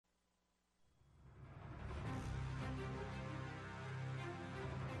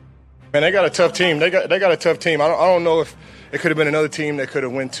Man, they got a tough team. They got a tough team. I don't know if it could have been another team that could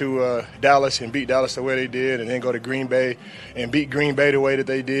have went to Dallas and beat Dallas the way they did, and then go to Green Bay and beat Green Bay the way that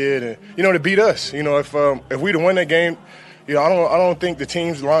they did, and to beat us. If we'd have won that game, I don't think the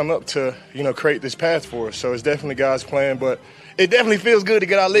teams line up to create this path for us. So it's definitely God's plan, but it definitely feels good to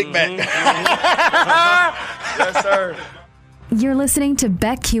get our lick back. Yes, sir. You're listening to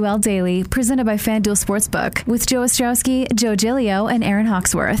BetQL Daily, presented by FanDuel Sportsbook, with Joe Ostrowski, Joe Giglio, and Aaron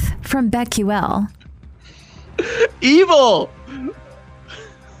Hawksworth from BetQL. Evil!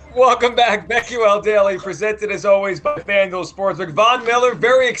 Welcome back, BetQL Daily, presented as always by FanDuel Sportsbook. Von Miller,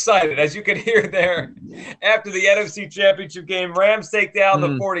 very excited, as you can hear there, after the NFC Championship game. Rams take down the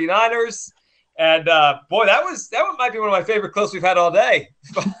 49ers. And, boy, that one might be one of my favorite clips we've had all day.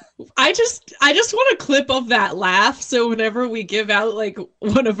 I just want a clip of that laugh. So whenever we give out like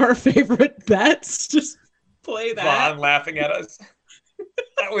one of our favorite bets, just play that. Von laughing at us.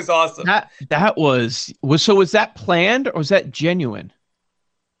 That was awesome. That was that planned or was that genuine?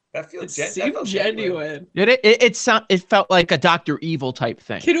 That feels genuine. It felt like a Dr. Evil type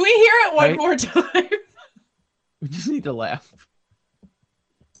thing. Can we hear it one more time? We just need to laugh.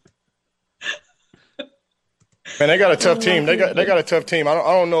 Man, they got a tough team. They got a tough team. I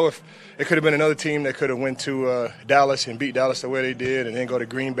don't know if it could have been another team that could have went to Dallas and beat Dallas the way they did, and then go to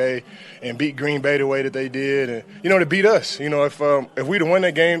Green Bay and beat Green Bay the way that they did, and to beat us. If we'd have won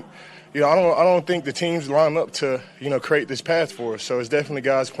that game, I don't think the teams line up to create this path for us. So it's definitely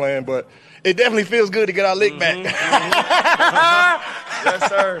God's plan, but it definitely feels good to get our lick back. Yes,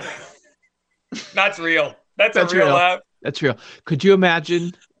 sir. That's real. That's a real laugh. That's real. Could you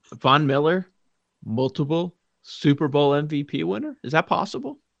imagine Von Miller, multiple Super Bowl MVP winner? Is that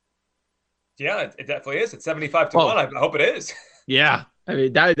possible? Yeah, it definitely is. It's 75-1. I hope it is. Yeah. I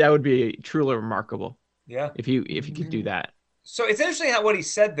mean, that would be truly remarkable. Yeah. If you could do that. So it's interesting what he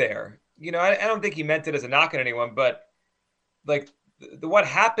said there. I don't think he meant it as a knock on anyone, but like what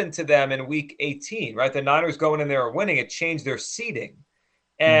happened to them in week 18, right? The Niners going in there and winning, it changed their seeding.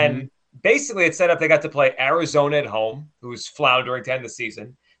 And basically it set up, they got to play Arizona at home, who's floundering to end the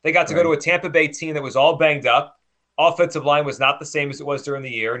season. They got to go to a Tampa Bay team that was all banged up. Offensive line was not the same as it was during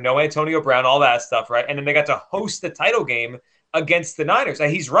the year. No Antonio Brown, all that stuff, right? And then they got to host the title game against the Niners.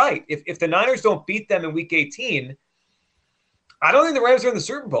 And he's right. If the Niners don't beat them in week 18, I don't think the Rams are in the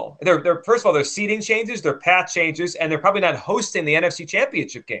Super Bowl. They're first of all, their seeding changes, their path changes, and they're probably not hosting the NFC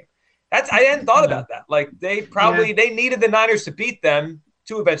Championship game. I hadn't thought about that. Like they needed the Niners to beat them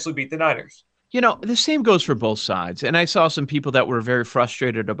to eventually beat the Niners. The same goes for both sides. And I saw some people that were very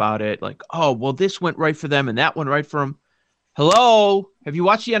frustrated about it. Like, oh, well, this went right for them and that went right for them. Hello? Have you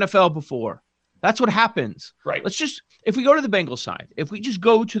watched the NFL before? That's what happens. Right. If we go to the Bengals side, if we just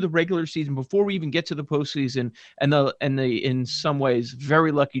go to the regular season before we even get to the postseason and the in some ways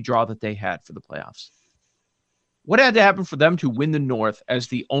very lucky draw that they had for the playoffs. What had to happen for them to win the North as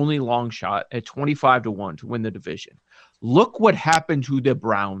the only long shot at 25-1 to win the division? Look what happened to the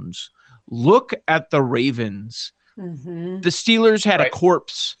Browns. Look at the Ravens. The Steelers had a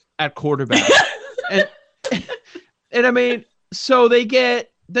corpse at quarterback. and I mean, so they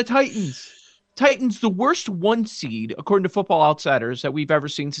get the Titans. Titans, the worst one seed, according to Football Outsiders, that we've ever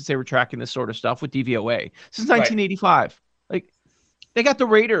seen since they were tracking this sort of stuff with DVOA, since 1985. Like, they got the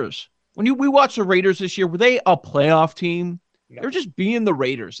Raiders. When we watched the Raiders this year, were they a playoff team? No. They were just being the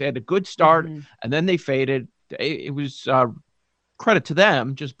Raiders. They had a good start, and then they faded. It was credit to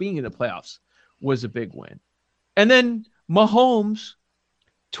them. Just being in the playoffs was a big win. And then Mahomes,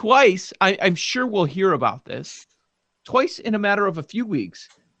 twice, I'm sure we'll hear about this, twice in a matter of a few weeks,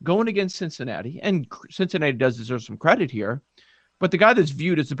 going against Cincinnati. And Cincinnati does deserve some credit here. But the guy that's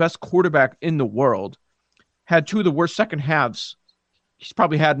viewed as the best quarterback in the world had two of the worst second halves he's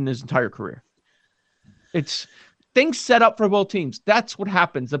probably had in his entire career. It's things set up for both teams. That's what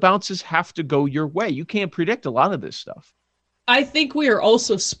happens. The bounces have to go your way. You can't predict a lot of this stuff. I think we are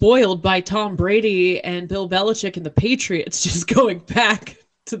also spoiled by Tom Brady and Bill Belichick and the Patriots just going back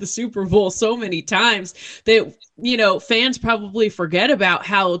to the Super Bowl so many times that, fans probably forget about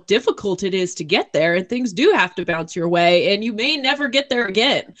how difficult it is to get there, and things do have to bounce your way, and you may never get there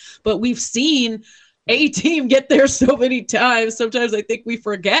again. But we've seen a team get there so many times. Sometimes I think we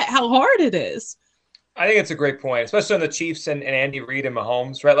forget how hard it is. I think it's a great point, especially on the Chiefs and Andy Reid and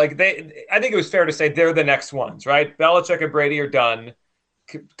Mahomes, right? Like I think it was fair to say they're the next ones, right? Belichick and Brady are done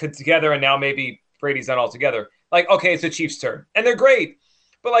together, and now maybe Brady's done altogether. Like, okay, it's the Chiefs' turn, and they're great,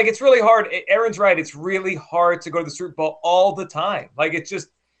 but it's really hard. Aaron's right; it's really hard to go to the Super Bowl all the time. Like, it's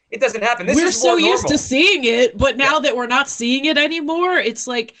It doesn't happen. This we're is so more used normal. to seeing it, but now that we're not seeing it anymore, it's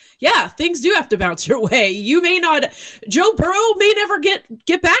like, yeah, things do have to bounce your way. You may not, Joe Burrow may never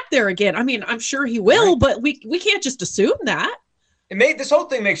get back there again. I mean, I'm sure he will, but we can't just assume that. This whole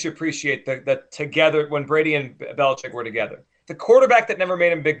thing makes you appreciate the together when Brady and Belichick were together. The quarterback that never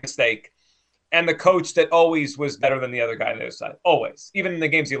made a big mistake, and the coach that always was better than the other guy on the other side. Always. Even in the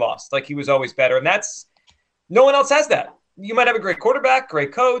games he lost. Like, he was always better. And no one else has that. You might have a great quarterback,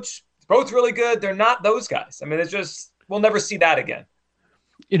 great coach, both really good. They're not those guys. I mean, it's just, we'll never see that again.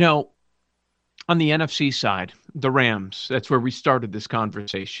 You know, on the NFC side, the Rams, that's where we started this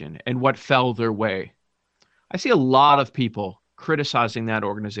conversation, and what fell their way. I see a lot of people criticizing that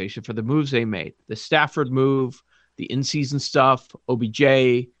organization for the moves they made. The Stafford move, the in-season stuff,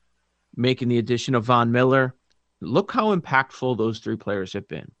 OBJ, making the addition of Von Miller. Look how impactful those three players have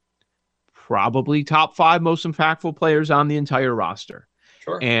been. Probably top 5 most impactful players on the entire roster.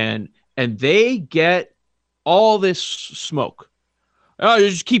 Sure. And they get all this smoke. Oh, you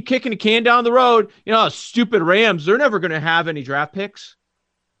just keep kicking the can down the road. You know, stupid Rams, they're never going to have any draft picks.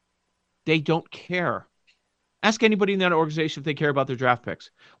 They don't care. Ask anybody in that organization if they care about their draft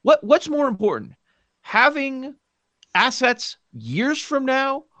picks. What's more important? Having assets years from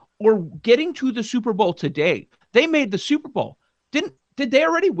now or getting to the Super Bowl today? They made the Super Bowl. Did they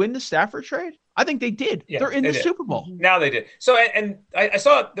already win the Stafford trade? I think they did. Yeah, they're in the Super Bowl. Now they did. So, and I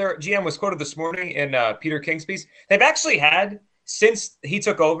saw their GM was quoted this morning in Peter King's piece. They've actually had, since he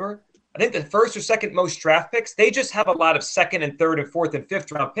took over, I think the first or second most draft picks. They just have a lot of second and third and fourth and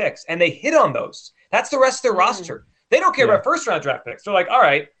fifth round picks, and they hit on those. That's the rest of their roster. They don't care about first round draft picks. They're like, all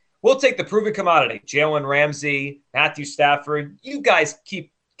right, we'll take the proven commodity. Jalen Ramsey, Matthew Stafford. You guys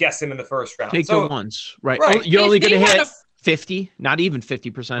keep guessing in the first round. Take the ones, right? Right. Oh, you're only going to hit 50, not even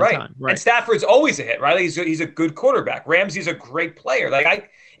 50% of the time. Right. And Stafford's always a hit, right? He's a good quarterback. Ramsey's a great player.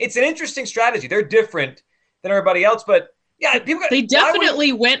 It's an interesting strategy. They're different than everybody else, but yeah, they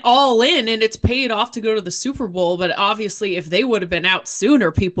definitely went all in, and it's paid off to go to the Super Bowl. But obviously, if they would have been out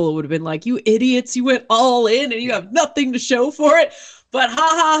sooner, people would have been like, "You idiots! You went all in, and you have nothing to show for it." But ha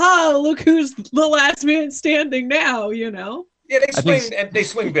ha ha! Look who's the last man standing now. You know? Yeah, they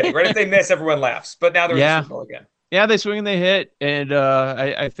swing big, right? If they miss, everyone laughs. But now they're in the Super Bowl again. Yeah, they swing and they hit, and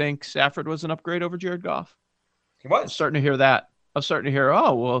I think Stafford was an upgrade over Jared Goff. He was. I'm starting to hear that. I'm starting to hear,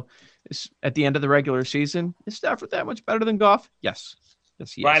 oh, well, at the end of the regular season, is Stafford that much better than Goff? Yes.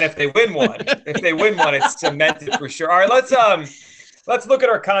 Yes, he is. Ryan, if they win one, it's cemented for sure. All right, let's look at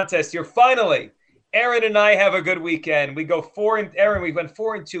our contest here. Finally, Aaron and I have a good weekend. We go Aaron, we went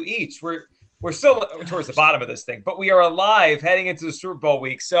 4-2 each. We're still towards the bottom of this thing, but we are alive heading into the Super Bowl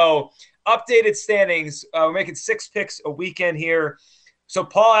week. So updated standings, we're making 6 picks a weekend here. So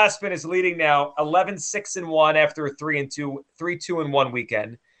Paul Aspen is leading now 11-6-1 after a 3-2-1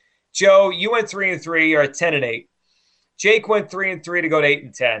 weekend. Joe, you went 3-3. You're at 10-8. Jake went 3-3 to go to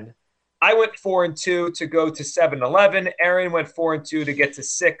 8-10. I went 4-2 to go to 7-11. Aaron went 4-2 to get to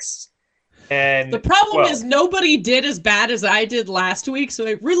 6. And the problem is nobody did as bad as I did last week, so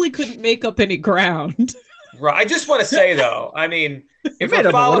I really couldn't make up any ground. Right. I just want to say, though, I mean, if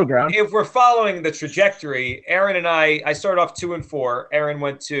we're following the trajectory, Aaron and I started off 2-4. Aaron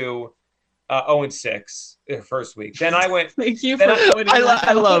went to 0-6 the first week. Then I went. Thank you for pointing that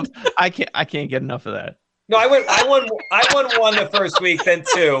out. I can't get enough of that. No, I won 1 the first week, then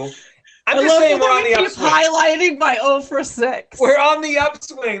 2. I'm just saying we're on the upswing. Highlighting my 0-6. We're on the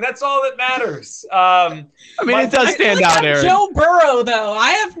upswing. That's all that matters. I mean, it does stand out, Aaron. Joe Burrow, though.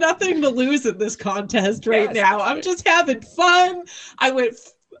 I have nothing to lose in this contest now. I'm just having fun. I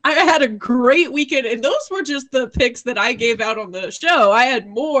had a great weekend, and those were just the picks that I gave out on the show. I had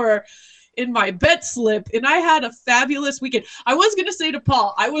more in my bet slip, and I had a fabulous weekend. I was going to say to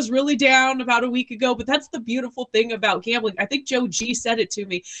Paul, I was really down about a week ago, but that's the beautiful thing about gambling. I think Joe G said it to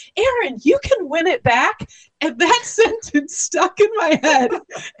me. Aaron, you can win it back. And that sentence stuck in my head,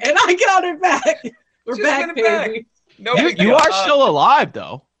 and I got it back. We're just back, baby. No, you are still alive,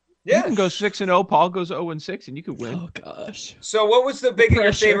 though. Yeah. You can go 6-0. Paul goes 0-6, and you can win. Oh, gosh. So what was your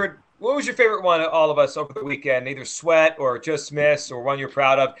favorite? What was your favorite one of all of us over the weekend? Either sweat or just miss or one you're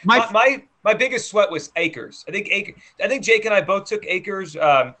proud of. My biggest sweat was Akers. I think Jake and I both took Akers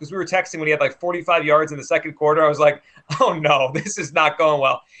because we were texting when he had like 45 yards in the second quarter. I was like, oh no, this is not going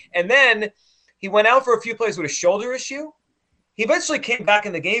well. And then he went out for a few plays with a shoulder issue. He eventually came back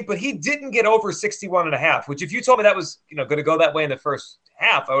in the game, but he didn't get over 61.5, which if you told me that was going to go that way in the first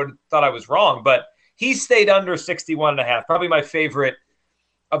half, I would have thought I was wrong. But he stayed under 61.5. Probably my favorite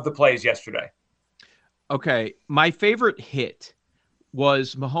of the plays yesterday. Okay, my favorite hit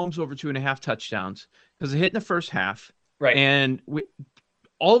was Mahomes over 2.5 touchdowns because it hit in the first half. Right. And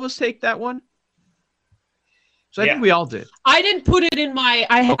all of us take that one? So I think we all did. I didn't put it in my.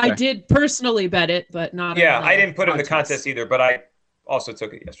 I Okay. did personally bet it, but not. Yeah, in the I didn't put it in the contest. contest either, but I also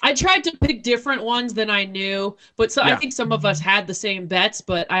took it yesterday. I tried to pick different ones than I knew, but I Yeah. think some of us had the same bets,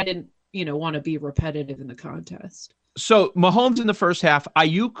 but I didn't, want to be repetitive in the contest. So Mahomes in the first half,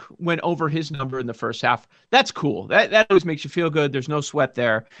 Ayuk went over his number in the first half. That's cool. That always makes you feel good. There's no sweat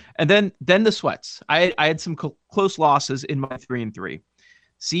there. And then the sweats. I had some close losses in my 3-3.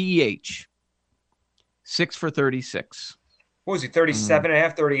 CEH, 6 for 36. What was he, 37 and a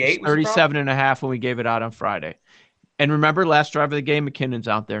half, 38? 37 and a half when we gave it out on Friday. And remember, last drive of the game, McKinnon's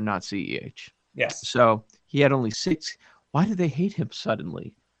out there, not CEH. Yes. So he had only 6. Why do they hate him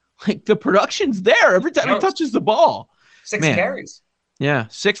suddenly? Like, the production's there every time he touches the ball. 6 Man. carries. Yeah,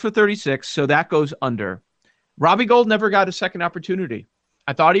 6 for 36, so that goes under. Robbie Gould never got a second opportunity.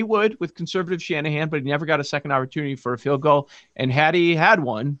 I thought he would with conservative Shanahan, but he never got a second opportunity for a field goal. And had he had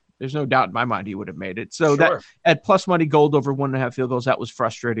one, there's no doubt in my mind he would have made it. So that at plus money Gould over 1.5 field goals, that was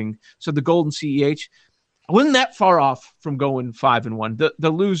frustrating. So the Gould and CEH, I wasn't that far off from going 5-1. The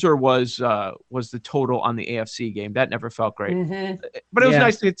loser was the total on the AFC game. That never felt great. Mm-hmm. But it was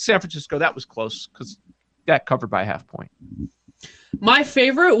nice to get San Francisco. That was close because that covered by half point. My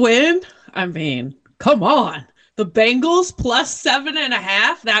favorite win, I mean, come on. The Bengals plus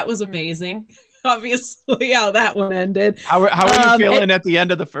 7.5. That was amazing. Obviously, how that one ended. How are you feeling at the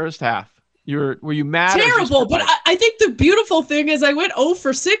end of the first half? Were you mad? Terrible, but I think the beautiful thing is I went 0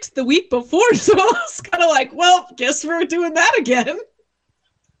 for 6 the week before, so I was kind of like, well, guess we're doing that again.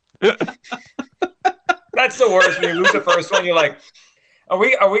 That's the worst when you lose the first one. You're like, are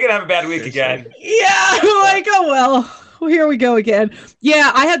we gonna have a bad week again? Yeah, I'm like, oh well, here we go again.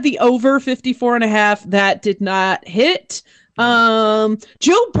 Yeah, I had the over 54.5. That did not hit. Joe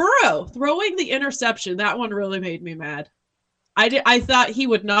Burrow throwing the interception. That one really made me mad. I thought he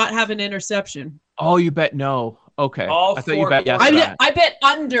would not have an interception. Oh, you bet no. Okay. All I thought four you bet yes. I bet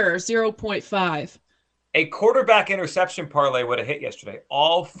under 0.5. A quarterback interception parlay would have hit yesterday.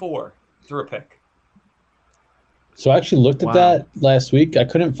 All 4 threw a pick. So I actually looked at that last week. I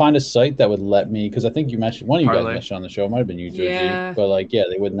couldn't find a site that would let me, because I think you mentioned, one of you guys mentioned on the show, it might have been you, Jersey. Yeah. But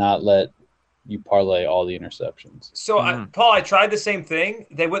they would not let you parlay all the interceptions. So, Paul, I tried the same thing.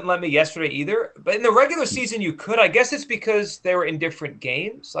 They wouldn't let me yesterday either. But in the regular season, you could. I guess it's because they were in different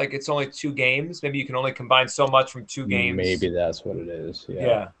games. Like, it's only 2 games. Maybe you can only combine so much from 2 games. Maybe that's what it is.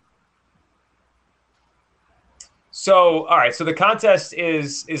 Yeah. So, all right. So the contest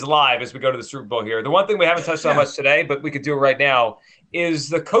is live as we go to the Super Bowl here. The one thing we haven't touched on much today, but we could do it right now, is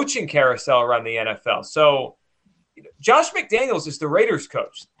the coaching carousel around the NFL. So Josh McDaniels is the Raiders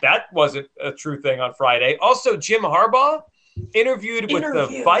coach. That wasn't a true thing on Friday. Also, Jim Harbaugh interviewed with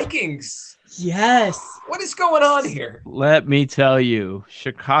the Vikings. Yes. What is going on here? Let me tell you,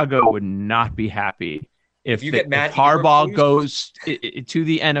 Chicago would not be happy if Matt Harbaugh goes to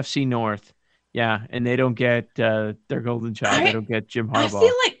the NFC North. Yeah, and they don't get their golden child. They don't get Jim Harbaugh. I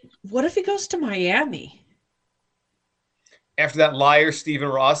feel like, what if he goes to Miami? After that liar, Stephen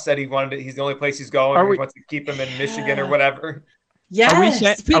Ross said he's the only place he's going. He wants to keep him in Michigan or whatever. Yes, are we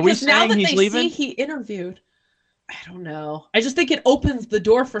because now saying that he's they leaving? see he interviewed, I don't know. I just think it opens the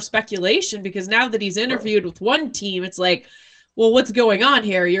door for speculation, because now that he's interviewed with one team, it's like, well, what's going on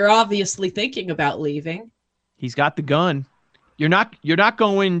here? You're obviously thinking about leaving. He's got the gun. You're not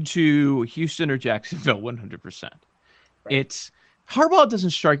going to Houston or Jacksonville 100%. It's Harbaugh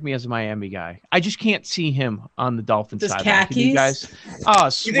doesn't strike me as a Miami guy. I just can't see him on the Dolphins side. Khakis? You guys,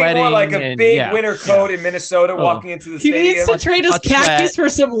 sweating. You think more like a big winter coat in Minnesota walking into the stadium? He needs to trade his khakis for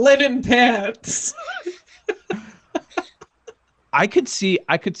some linen pants. I could see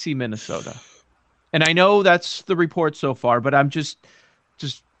Minnesota, and I know that's the report so far. But I'm just.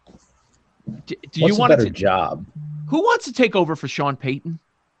 Do you want a better job? Who wants to take over for Sean Payton?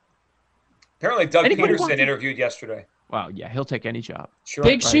 Apparently, Doug Peterson interviewed yesterday. Wow, yeah, he'll take any job. Sure,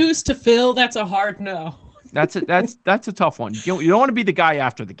 Big shoes to fill. That's a hard no. That's a tough one. You don't want to be the guy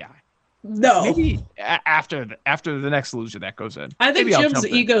after the guy. No. Maybe after the next loser that goes in. I think Maybe Jim's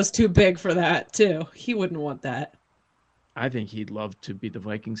ego's too big for that too. He wouldn't want that. I think he'd love to be the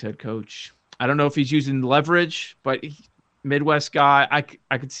Vikings head coach. I don't know if he's using leverage, but Midwest guy,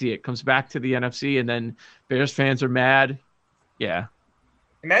 I could see it. Comes back to the NFC, and then Bears fans are mad. Yeah.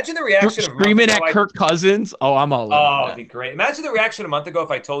 Imagine the reaction of screaming at Kirk Cousins. Oh, I'm all in. Oh, it'd be great. Imagine the reaction a month ago if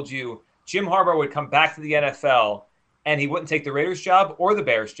I told you Jim Harbaugh would come back to the NFL and he wouldn't take the Raiders job or the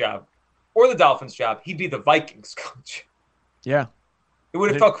Bears job or the Dolphins job. He'd be the Vikings coach. Yeah. It would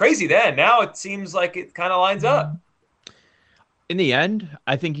have felt crazy then. Now it seems like it kind of lines up. In the end,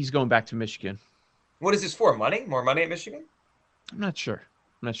 I think he's going back to Michigan. What is this for? Money? More money at Michigan? I'm not sure.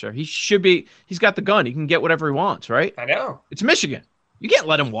 I'm not sure. He should be. He's got the gun. He can get whatever he wants, right? I know. It's Michigan. You can't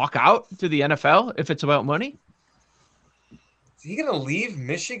let him walk out to the NFL if it's about money. Is he going to leave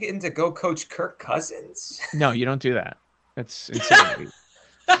Michigan to go coach Kirk Cousins? No, you don't do that. That's insanity.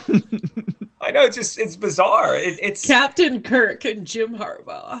 I know, it's bizarre. It's Captain Kirk and Jim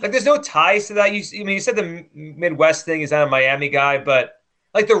Harbaugh. Like, there's no ties to that. You said the Midwest thing is not a Miami guy, but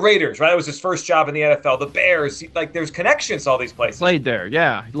like the Raiders, right? It was his first job in the NFL. The Bears, like there's connections to all these places. Played there,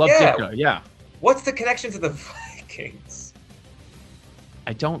 yeah. Loved Ditka, yeah. What's the connection to the Vikings?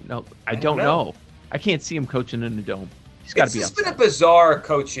 I don't know. I don't know. I can't see him coaching in the dome. He's got to be. It's just been a bizarre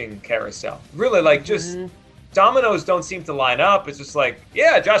coaching carousel. Really, like just. Dominoes don't seem to line up. It's just like,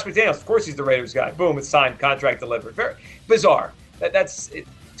 yeah, Josh McDaniels, of course he's the Raiders guy. Boom, it's signed, contract delivered. Very bizarre. It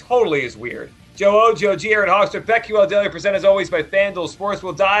totally is weird. Joe O, Joe G, Aaron Hawksworth, BetQL Daily, presented as always by FanDuel Sports.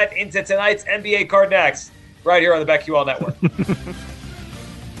 We'll dive into tonight's NBA card next, right here on the BetQL Network.